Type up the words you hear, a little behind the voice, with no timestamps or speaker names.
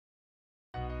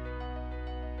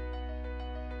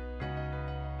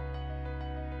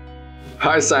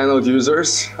Hi SciNote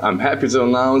users, I'm happy to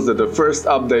announce that the first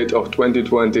update of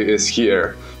 2020 is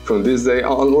here. From this day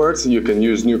onwards, you can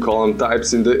use new column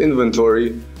types in the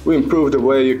inventory. We improved the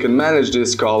way you can manage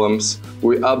these columns.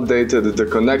 We updated the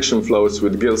connection flows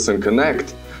with Gilson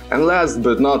Connect. And last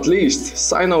but not least,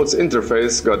 SciNote's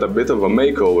interface got a bit of a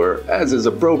makeover, as is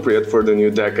appropriate for the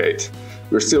new decade.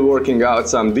 We're still working out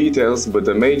some details, but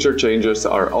the major changes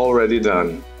are already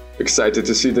done. Excited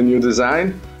to see the new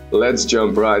design? Let's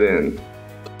jump right in.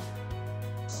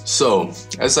 So,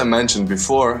 as I mentioned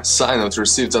before, SciNote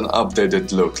received an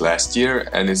updated look last year,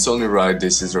 and it's only right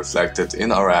this is reflected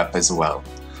in our app as well.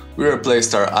 We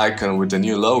replaced our icon with the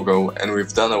new logo, and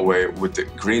we've done away with the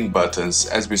green buttons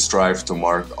as we strive to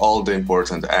mark all the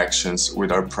important actions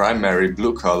with our primary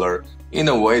blue color in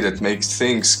a way that makes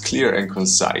things clear and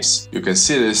concise. You can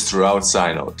see this throughout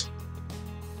SciNote.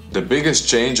 The biggest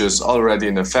changes already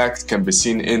in effect can be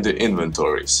seen in the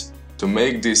inventories. To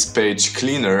make this page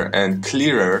cleaner and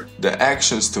clearer, the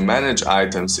actions to manage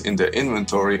items in the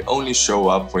inventory only show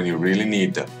up when you really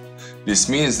need them. This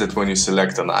means that when you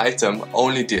select an item,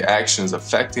 only the actions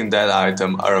affecting that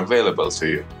item are available to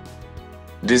you.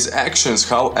 These actions,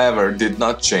 however, did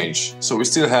not change, so we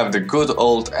still have the good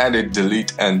old edit,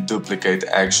 delete and duplicate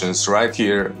actions right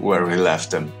here where we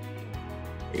left them.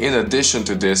 In addition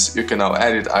to this, you can now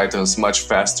edit items much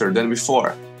faster than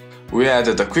before. We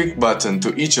added a quick button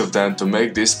to each of them to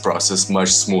make this process much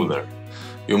smoother.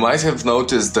 You might have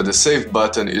noticed that the Save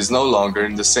button is no longer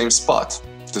in the same spot.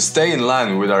 To stay in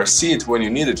line with our See It When You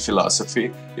Need It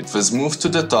philosophy, it was moved to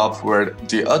the top where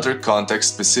the other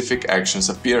context-specific actions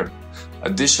appear.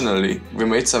 Additionally, we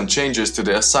made some changes to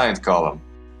the Assigned column.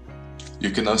 You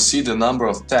can now see the number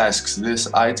of tasks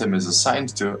this item is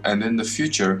assigned to, and in the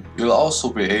future, you'll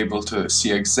also be able to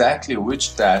see exactly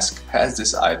which task has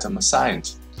this item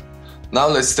assigned. Now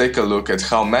let's take a look at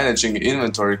how managing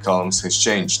inventory columns has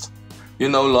changed. You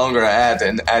no longer add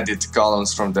and edit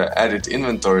columns from the Edit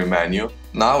Inventory menu.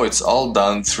 Now it's all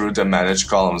done through the Manage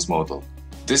Columns module.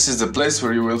 This is the place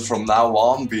where you will from now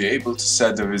on be able to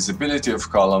set the visibility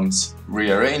of columns,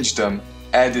 rearrange them,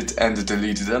 edit and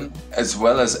delete them, as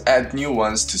well as add new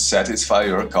ones to satisfy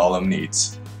your column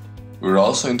needs. We're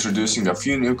also introducing a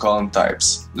few new column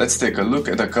types. Let's take a look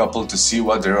at a couple to see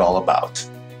what they're all about.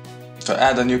 To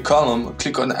add a new column,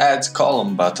 click on Add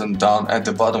Column button down at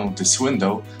the bottom of this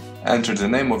window, enter the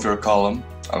name of your column,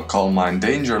 I'll call mine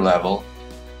Danger Level,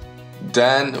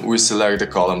 then we select the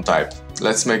column type.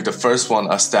 Let's make the first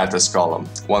one a status column,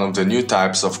 one of the new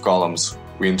types of columns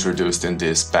we introduced in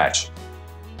this patch.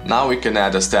 Now we can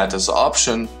add a status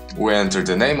option, we enter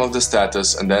the name of the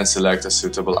status and then select a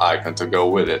suitable icon to go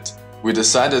with it. We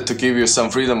decided to give you some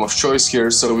freedom of choice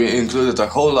here, so we included a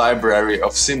whole library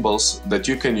of symbols that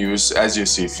you can use as you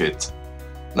see fit.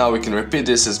 Now we can repeat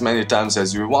this as many times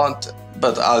as we want,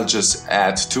 but I'll just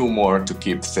add 2 more to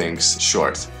keep things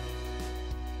short.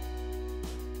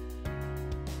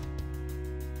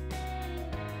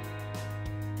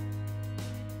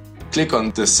 Click on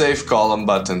the Save Column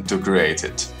button to create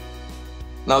it.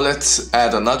 Now let's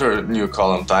add another new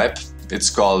column type. It's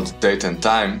called Date and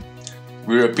Time.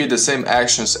 We repeat the same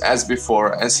actions as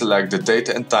before and select the date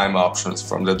and time options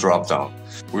from the drop-down.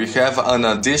 We have an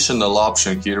additional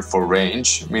option here for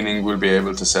range, meaning we'll be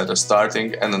able to set a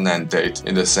starting and an end date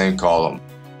in the same column.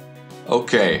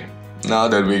 Okay, now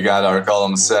that we got our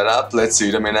columns set up, let's see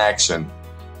them in action.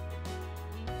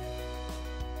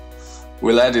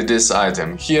 We'll edit this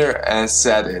item here and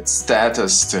set its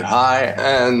status to high,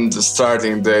 and the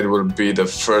starting date will be the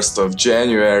 1st of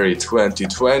January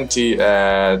 2020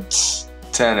 at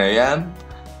 10 AM,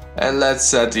 and let's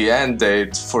set the end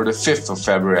date for the 5th of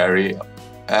February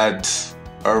at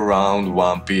around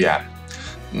 1 PM.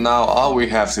 Now all we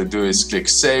have to do is click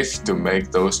Save to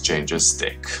make those changes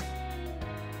stick.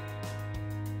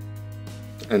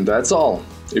 And that's all.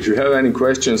 If you have any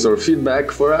questions or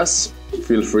feedback for us,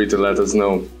 feel free to let us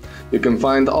know. You can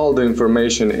find all the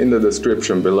information in the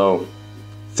description below.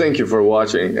 Thank you for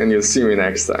watching and you'll see me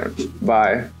next time.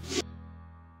 Bye!